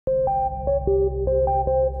Okay,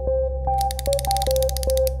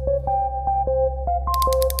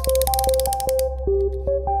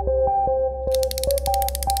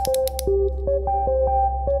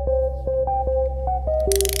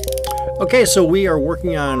 so we are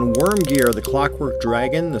working on Wyrmgear, the Clockwork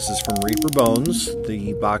Dragon. This is from Reaper Bones.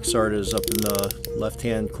 The box art is up in the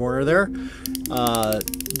left-hand corner there.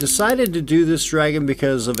 Decided to do this dragon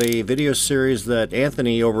because of a video series that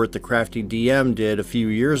Anthony over at the Crafty DM did a few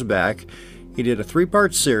years back. He did a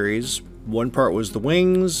 3-part series. One part was the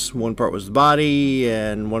wings, one part was the body,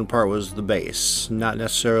 and one part was the base. Not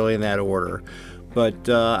necessarily in that order. But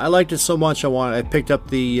I liked it so much I picked up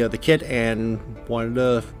the kit and wanted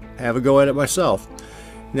to have a go at it myself.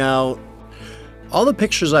 Now, all the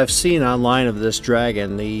pictures I've seen online of this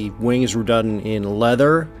dragon, the wings were done in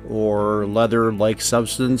leather or leather-like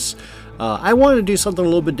substance. I wanted to do something a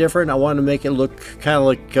little bit different. I wanted to make it look kind of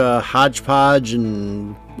like hodgepodge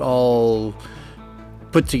and all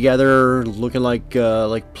put together, looking like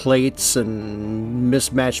plates and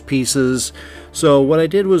mismatched pieces. So what I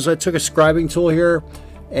did was I took a scribing tool here,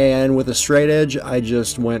 and with a straight edge, I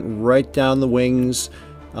just went right down the wings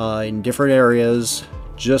in different areas,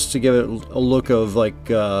 just to give it a look of like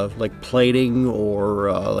plating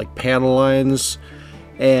or like panel lines.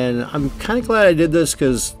 And I'm kind of glad I did this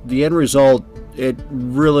because the end result, it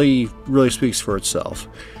really speaks for itself.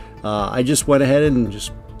 I just went ahead and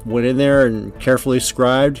just went in there and carefully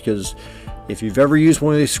scribed, because if you've ever used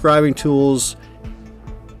one of these scribing tools,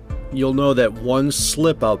 you'll know that one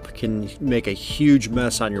slip up can make a huge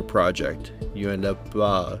mess on your project. You end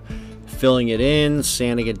up filling it in,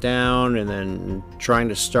 sanding it down, and then trying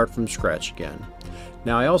to start from scratch again.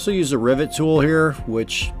 Now I also use a rivet tool here,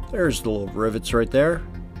 which there's the little rivets right there.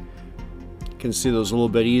 You can see those a little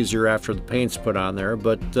bit easier after the paint's put on there,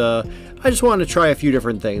 but I just wanted to try a few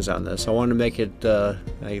different things on this. I wanted to make it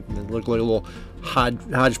look like a little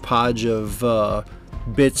hodgepodge of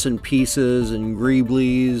bits and pieces and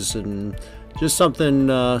greeblies, and just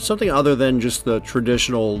something other than just the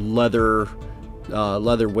traditional leather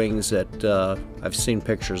wings that I've seen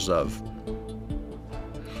pictures of.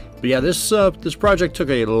 But yeah, this project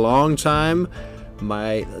took a long time.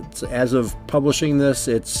 As of publishing this,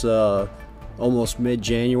 it's almost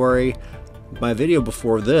mid-January. My video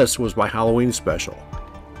before this was my Halloween special,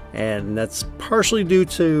 and that's partially due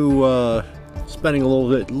to spending a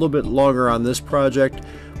little bit longer on this project,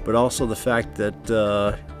 but also the fact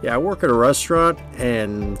that yeah, I work at a restaurant,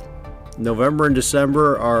 and November and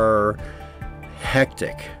December are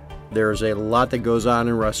hectic. There's a lot that goes on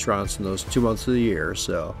in restaurants in those 2 months of the year,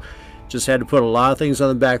 so just had to put a lot of things on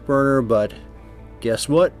the back burner. But guess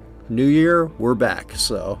what? New year, we're back.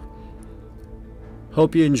 So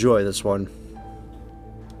hope you enjoy this one.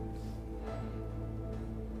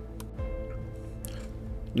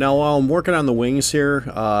 Now, while I'm working on the wings here,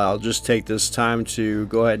 I'll just take this time to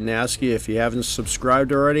go ahead and ask you, if you haven't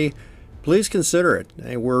subscribed already, please consider it.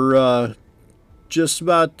 Hey, we're just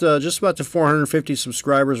about to 450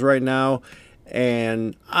 subscribers right now,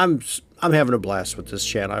 and I'm having a blast with this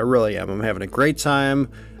channel. I really am. I'm having a great time.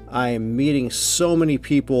 I am meeting so many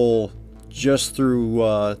people just through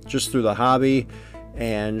the hobby,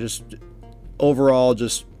 and just overall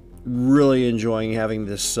just really enjoying having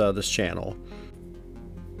this channel.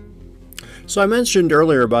 So I mentioned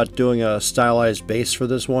earlier about doing a stylized base for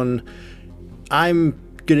this one. I'm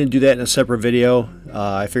gonna do that in a separate video.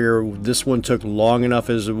 I figure this one took long enough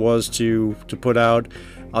as it was to put out.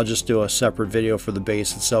 I'll just do a separate video for the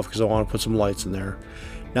base itself, because I want to put some lights in there.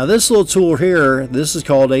 Now this little tool here, this is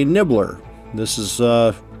called a nibbler. This is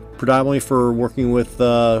predominantly for working with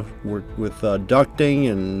ducting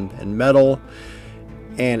and metal,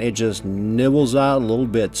 and it just nibbles out little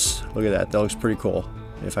bits. Look at that. That looks pretty cool.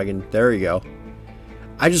 If I can, there you go.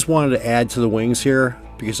 I just wanted to add to the wings here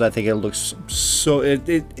because I think it looks so,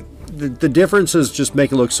 the differences just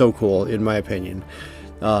make it look so cool, in my opinion.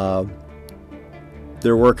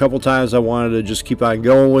 There were a couple times I wanted to just keep on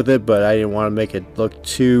going with it, but I didn't want to make it look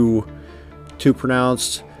too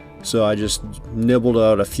pronounced, so I just nibbled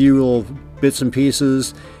out a few little bits and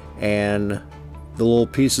pieces, and the little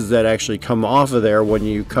pieces that actually come off of there when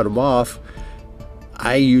you cut them off,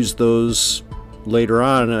 I used those later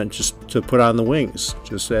on just to put on the wings,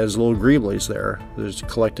 just as little greeblies there. There's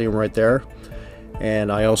collecting them right there.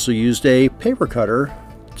 And I also used a paper cutter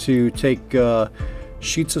to take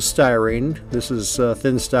sheets of styrene. This is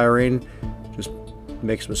thin styrene. Just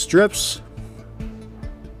make some strips,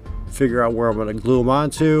 figure out where I'm going to glue them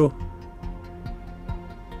onto,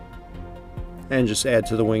 and just add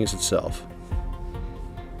to the wings itself.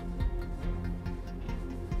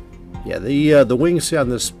 Yeah, the wings on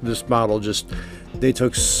this model, just they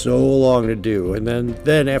took so long to do. And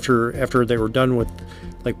then after they were done with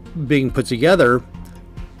like being put together,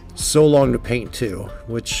 so long to paint too,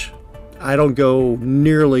 which I don't go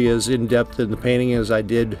nearly as in-depth in the painting as I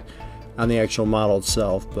did on the actual model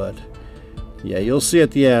itself. But yeah, you'll see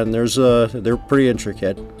at the end, they're pretty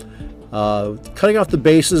intricate. Cutting off the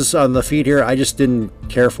bases on the feet here, I just didn't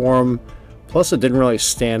care for them. Plus, it didn't really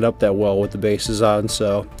stand up that well with the bases on,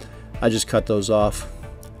 so I just cut those off.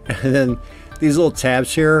 And then these little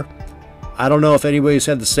tabs here, I don't know if anybody's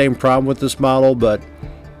had the same problem with this model, but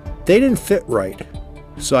they didn't fit right.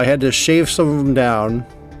 So I had to shave some of them down,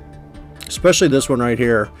 especially this one right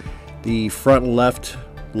here, the front left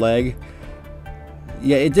leg.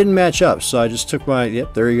 Yeah, it didn't match up, so I just took my,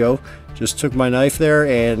 yep, there you go. Just took my knife there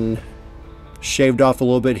and shaved off a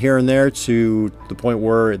little bit here and there to the point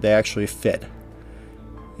where they actually fit.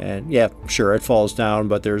 And yeah, sure, it falls down,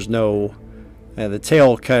 but there's no, and the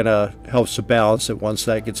tail kind of helps to balance it once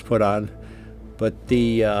that gets put on. But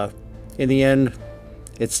the in the end,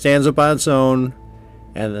 it stands up on its own,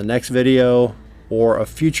 and the next video or a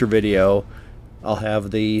future video, I'll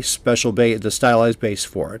have the special base, the stylized base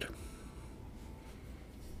for it.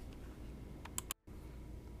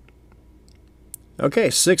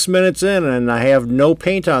 Okay, 6 minutes in, and I have no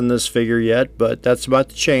paint on this figure yet, but that's about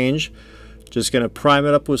to change. Just going to prime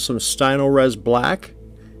it up with some Stino-Res Black.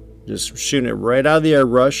 Just shooting it right out of the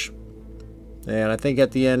airbrush. And I think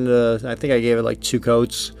at the end, I think I gave it like 2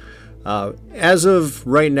 coats. As of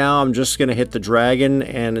right now, I'm just going to hit the dragon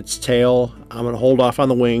and its tail. I'm going to hold off on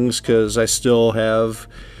the wings because I still have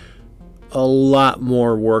a lot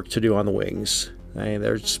more work to do on the wings.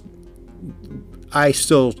 I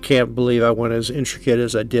still can't believe I went as intricate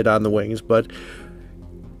as I did on the wings, but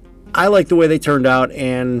I like the way they turned out,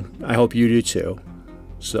 and I hope you do too.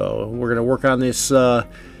 So we're going to work on this. There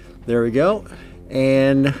we go.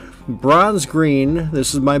 And bronze green,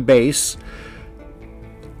 this is my base.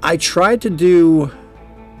 I tried to do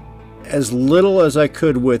as little as I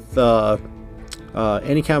could with any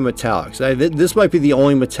kind of metallics. This might be the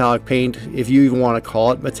only metallic paint, if you even want to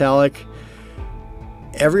call it metallic.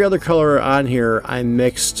 Every other color on here I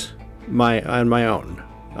mixed on my own.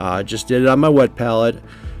 Just did it on my wet palette.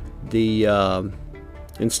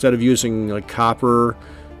 Instead of using like copper,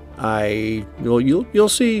 you'll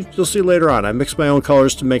see later on, I mixed my own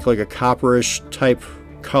colors to make like a copperish type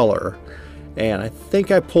color, and I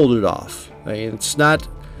think I pulled it off. I mean, it's not,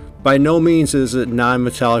 by no means is it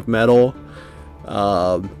non-metallic metal.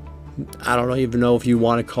 I don't even know if you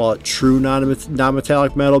want to call it true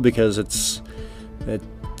non-metallic metal, because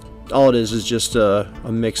all it is just a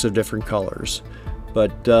mix of different colors.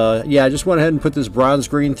 But yeah, I just went ahead and put this bronze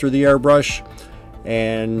green through the airbrush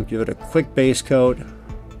and give it a quick base coat,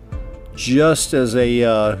 just as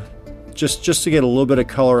a just to get a little bit of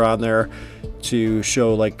color on there to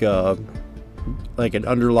show like an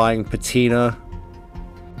underlying patina.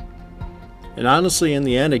 And honestly, in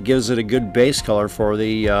the end, it gives it a good base color for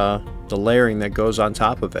the layering that goes on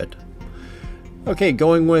top of it. Okay,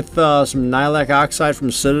 going with some Nailac Oxide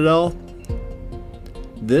from Citadel.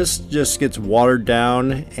 This just gets watered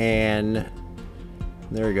down, and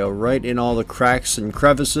there we go, right in all the cracks and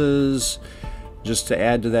crevices, just to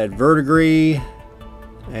add to that verdigris,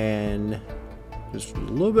 and just a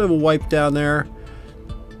little bit of a wipe down there.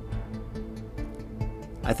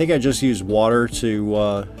 I think I just used water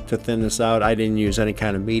to thin this out. I didn't use any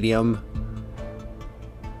kind of medium,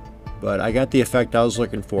 but I got the effect I was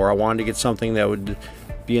looking for. I wanted to get something that would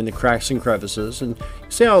be in the cracks and crevices, and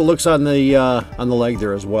see how it looks on the leg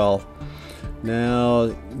there as well.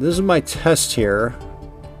 Now this is my test here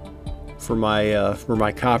for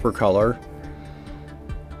my copper color.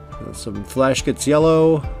 Some flash gets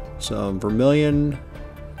yellow, some vermilion.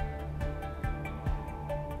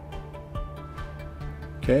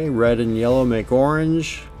 Okay, red and yellow make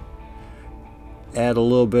orange. Add a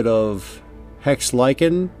little bit of Hex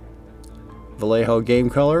Lichen, Vallejo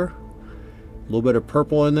game color. A little bit of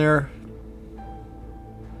purple in there.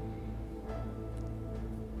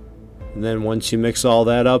 And then once you mix all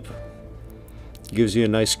that up, it gives you a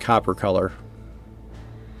nice copper color.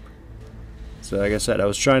 So like I said, I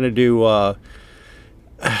was trying to do, like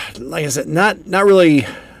I said, not really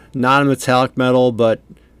non-metallic metal, but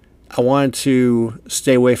I wanted to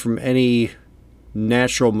stay away from any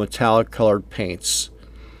natural metallic colored paints.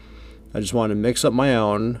 I just wanted to mix up my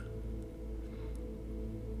own.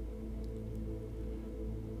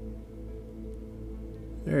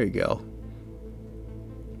 There you go.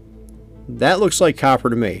 That looks like copper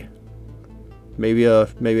to me. Maybe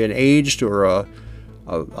an aged or a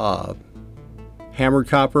hammered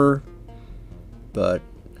copper, but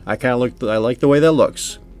I like the way that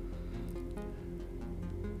looks.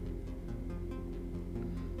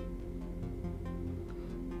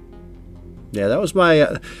 Yeah, that was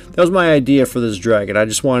my idea for this dragon. I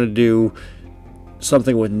just wanted to do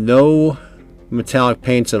something with no metallic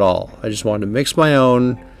paints at all. I just wanted to mix my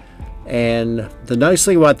own, and the nice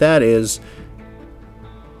thing about that is,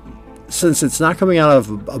 since it's not coming out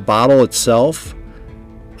of a bottle itself,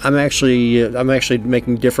 I'm actually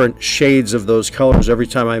making different shades of those colors every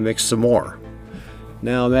time I mix some more.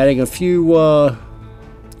 Now I'm adding a few,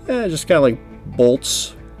 just kind of like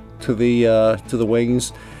bolts to the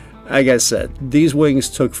wings. Like I said, these wings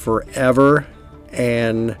took forever,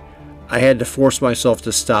 and I had to force myself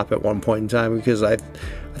to stop at one point in time because I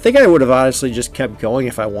think I would have honestly just kept going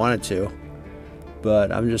if I wanted to.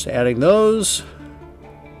 But I'm just adding those,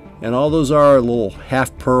 and all those are little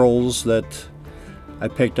half pearls that I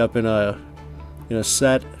picked up in a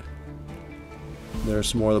set. There's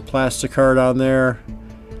some more of the plastic card on there.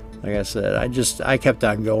 Like I said, I kept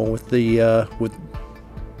on going with the with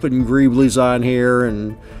putting greeblies on here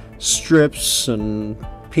and strips and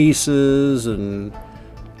pieces, and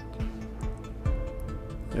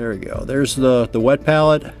there we go. There's the wet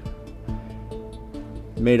palette.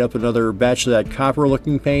 Made up another batch of that copper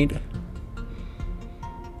looking paint.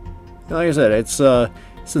 Like I said, it's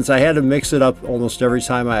since I had to mix it up almost every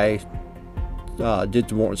time I did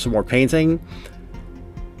some more painting,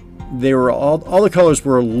 they were all the colors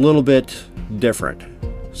were a little bit different.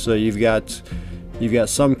 So you've got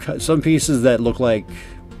some pieces that look like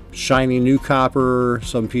shiny new copper,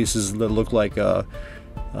 some pieces that look like an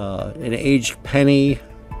aged penny,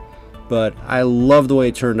 but I love the way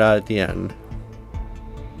it turned out at the end.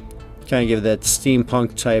 Kind of give that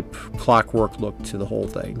steampunk type clockwork look to the whole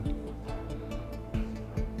thing.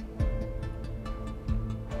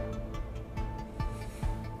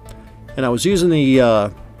 And I was using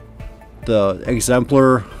the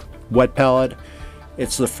Exemplar wet palette.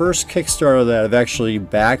 It's the first Kickstarter that I've actually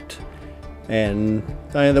backed, and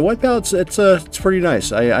the wet palette, it's pretty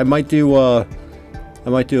nice. I might do a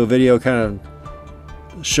video kind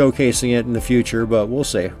of showcasing it in the future, but we'll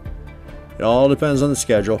see. It all depends on the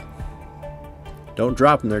schedule. Don't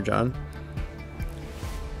drop them there, John.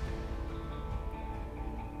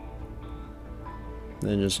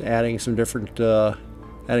 Then just adding some different,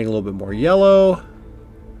 adding a little bit more yellow.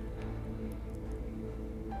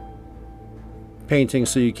 Painting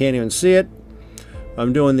so you can't even see it.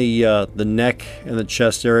 I'm doing the neck and the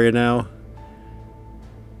chest area now.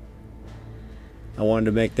 I wanted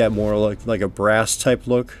to make that more like a brass type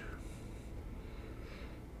look.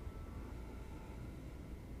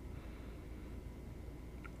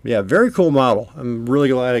 Yeah, very cool model. I'm really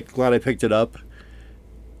glad I picked it up.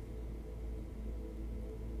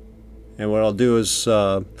 And what I'll do is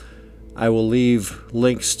I will leave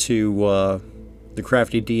links to the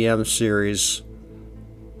Crafty DM series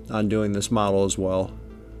on doing this model as well.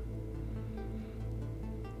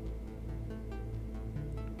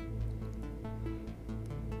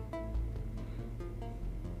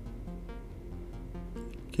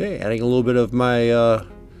 Okay, adding a little bit of my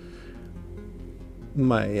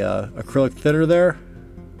acrylic thinner there.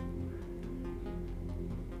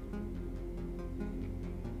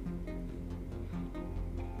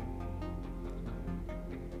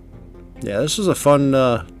 Yeah, this is a fun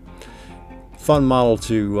model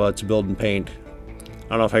to build and paint. I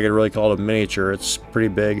don't know if I could really call it a miniature. It's pretty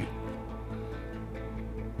big.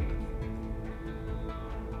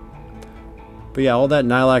 But yeah, all that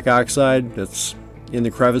nylak oxide that's in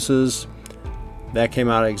the crevices, that came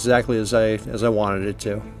out exactly as I wanted it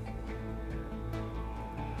to.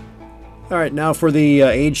 Alright, now for the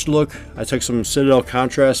aged look, I took some Citadel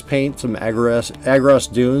contrast paint, some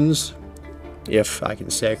Agros Dunes, if I can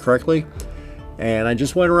say it correctly, and I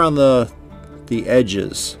just went around the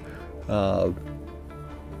edges.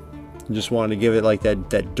 Just wanted to give it like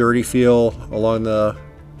that dirty feel along the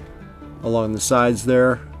sides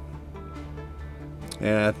there.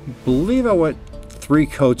 And I believe I went 3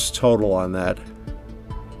 coats total on that.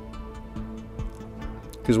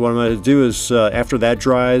 Because what I'm going to do is, after that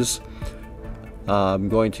dries, I'm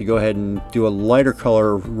going to go ahead and do a lighter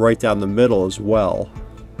color right down the middle as well.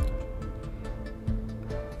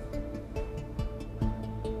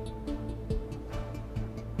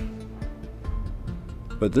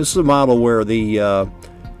 But this is a model where the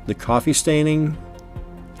coffee staining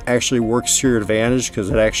actually works to your advantage, because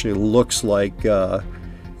it actually looks like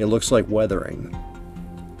weathering.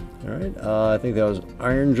 All right, I think that was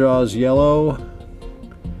Iron Jaws yellow.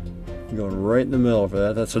 Going right in the middle for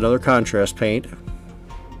that. That's another contrast paint.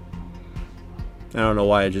 I don't know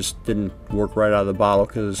why it just didn't work right out of the bottle,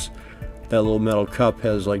 because that little metal cup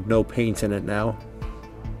has like no paint in it now.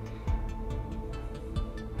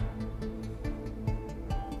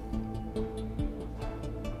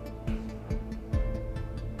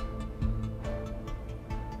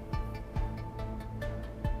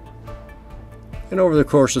 And over the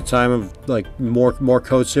course of time of like more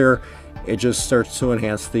coats here, it just starts to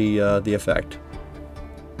enhance the effect.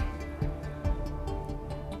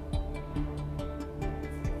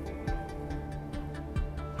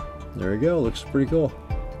 There you go, looks pretty cool.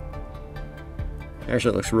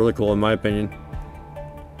 Actually, it looks really cool in my opinion.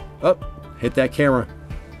 Oh, hit that camera.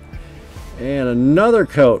 And another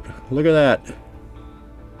coat. Look at that.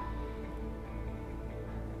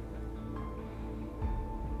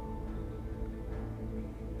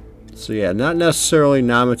 So yeah, not necessarily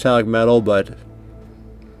non-metallic metal, but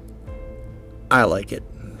I like it.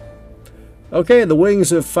 Okay, the wings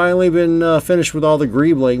have finally been finished with all the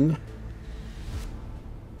greebling.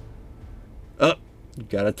 Oh,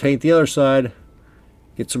 gotta paint the other side.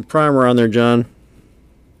 Get some primer on there, John.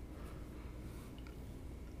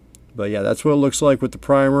 But yeah, that's what it looks like with the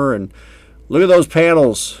primer. And look at those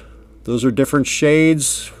panels. Those are different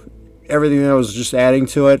shades. Everything that was just adding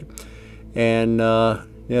to it. And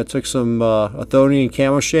yeah, I took some Athonian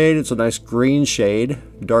camo shade. It's a nice green shade,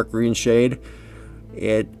 dark green shade.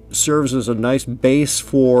 It serves as a nice base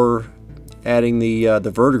for adding the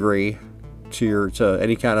verdigris to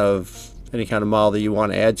any kind of model that you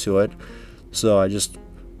want to add to it. So I just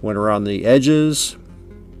went around the edges,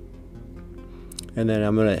 and then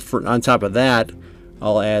I'm gonna, on top of that,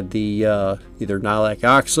 I'll add the either nylak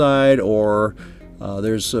oxide, or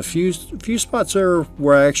there's a few spots there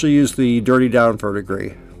where I actually use the dirty down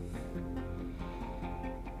verdigris.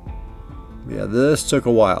 Yeah, this took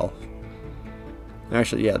a while.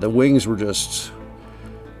 Actually, yeah, the wings were just...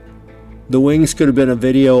 The wings could have been a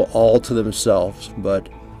video all to themselves, but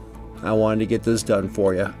I wanted to get this done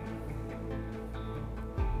for you.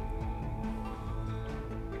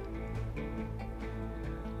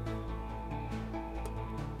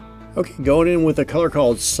 Okay, going in with a color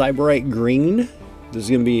called Sybarite Green. This is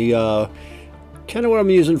going to be kind of what I'm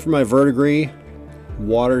using for my verdigris.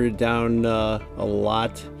 Watered it down a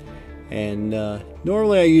lot. And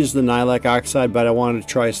normally I use the nylak oxide, but I wanted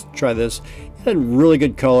to try this. It had really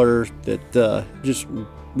good color, that just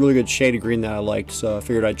really good shade of green that I liked, so I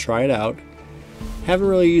figured I'd try it out. Haven't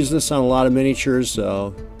really used this on a lot of miniatures,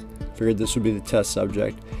 so figured this would be the test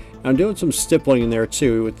subject. And I'm doing some stippling in there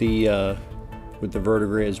too with the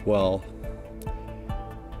verdigris as well.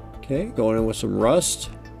 Okay, going in with some rust.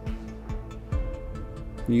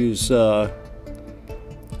 Use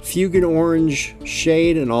Fugan orange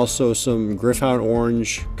shade and also some Griffhound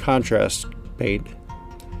orange contrast paint.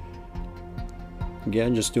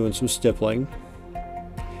 Again, just doing some stippling.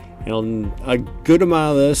 And a good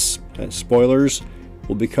amount of this, spoilers,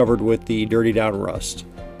 will be covered with the dirty down rust.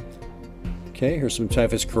 Okay, here's some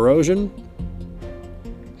typhus corrosion.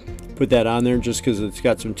 Put that on there just because it's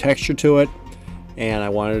got some texture to it, and I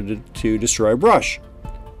wanted to destroy a brush,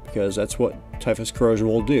 because that's what typhus corrosion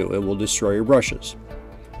will do. It will destroy your brushes.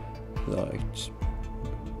 So just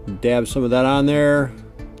dab some of that on there,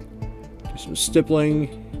 do some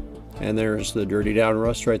stippling, and there's the dirty down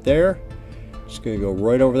rust right there. Just going to go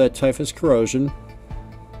right over that typhus corrosion,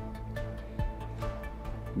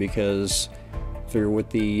 because I figure with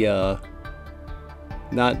the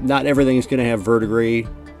not everything's going to have verdigris.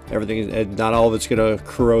 Not all of it's going to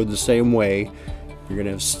corrode the same way. You're going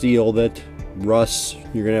to have steel that rusts.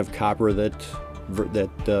 You're going to have copper that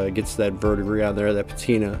gets that verdigris on there, that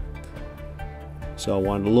patina. So I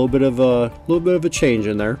wanted a little bit of a change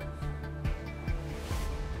in there.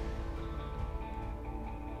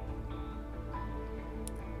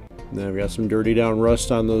 And then I've got some dirty down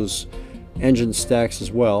rust on those engine stacks as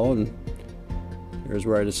well, and here's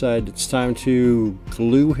where I decided it's time to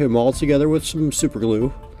glue him all together with some super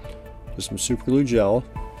glue. Just some super glue gel.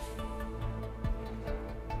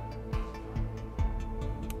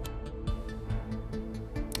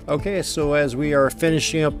 Okay, so as we are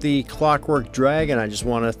finishing up the Clockwork Dragon, I just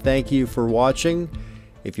want to thank you for watching.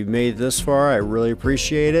 If you've made it this far, I really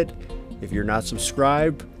appreciate it. If you're not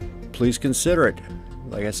subscribed, please consider it.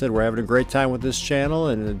 Like I said, we're having a great time with this channel,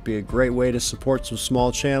 and it'd be a great way to support some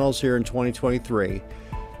small channels here in 2023.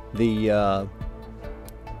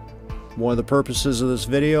 One of the purposes of this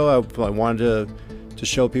video, I wanted to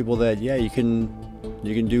show people that, yeah, you can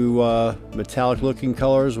do metallic looking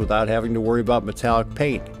colors without having to worry about metallic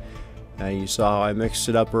paint. You saw how I mixed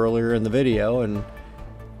it up earlier in the video, and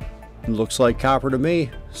it looks like copper to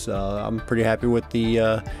me, so I'm pretty happy with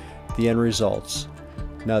the end results.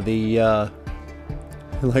 Now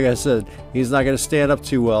like I said, he's not going to stand up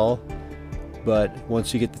too well, but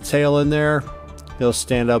once you get the tail in there, he'll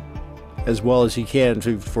stand up as well as he can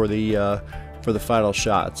for the final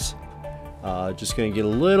shots. Just going to get a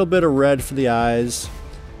little bit of red for the eyes.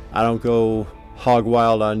 I don't go hog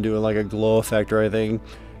wild on doing like a glow effect or anything.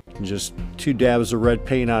 Just 2 dabs of red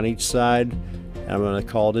paint on each side. And I'm going to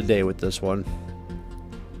call it a day with this one.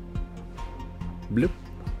 Bloop.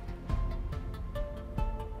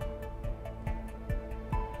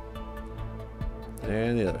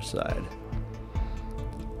 And the other side.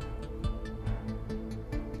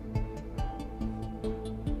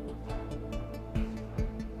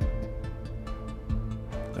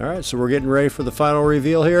 Alright, so we're getting ready for the final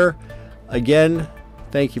reveal here. Again,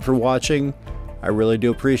 thank you for watching. I really do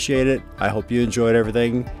appreciate it. I hope you enjoyed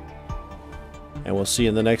everything. And we'll see you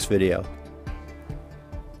in the next video.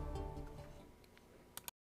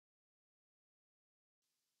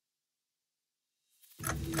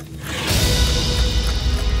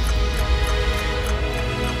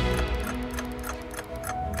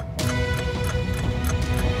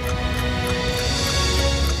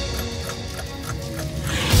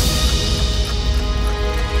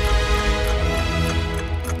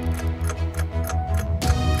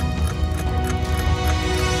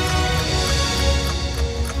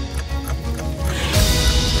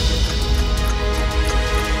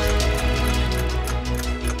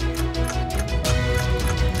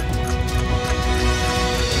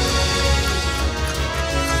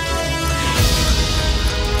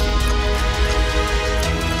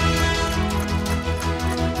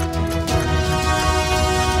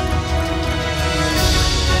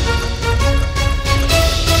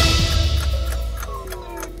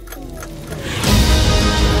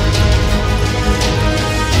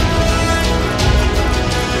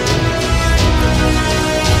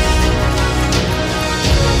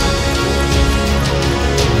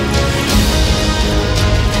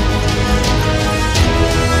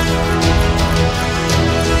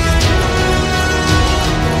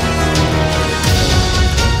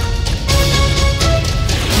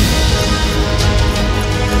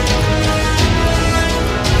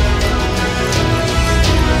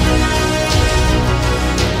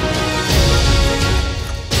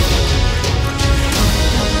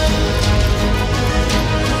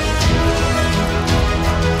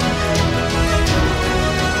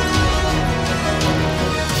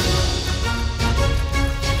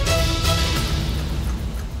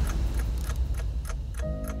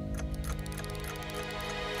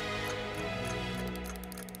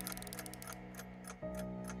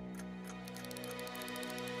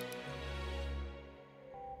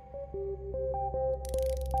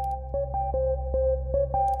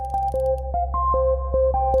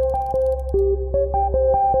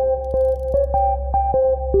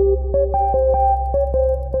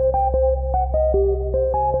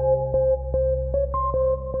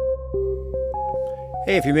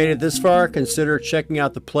 Hey, if you made it this far, consider checking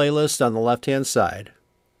out the playlist on the left-hand side.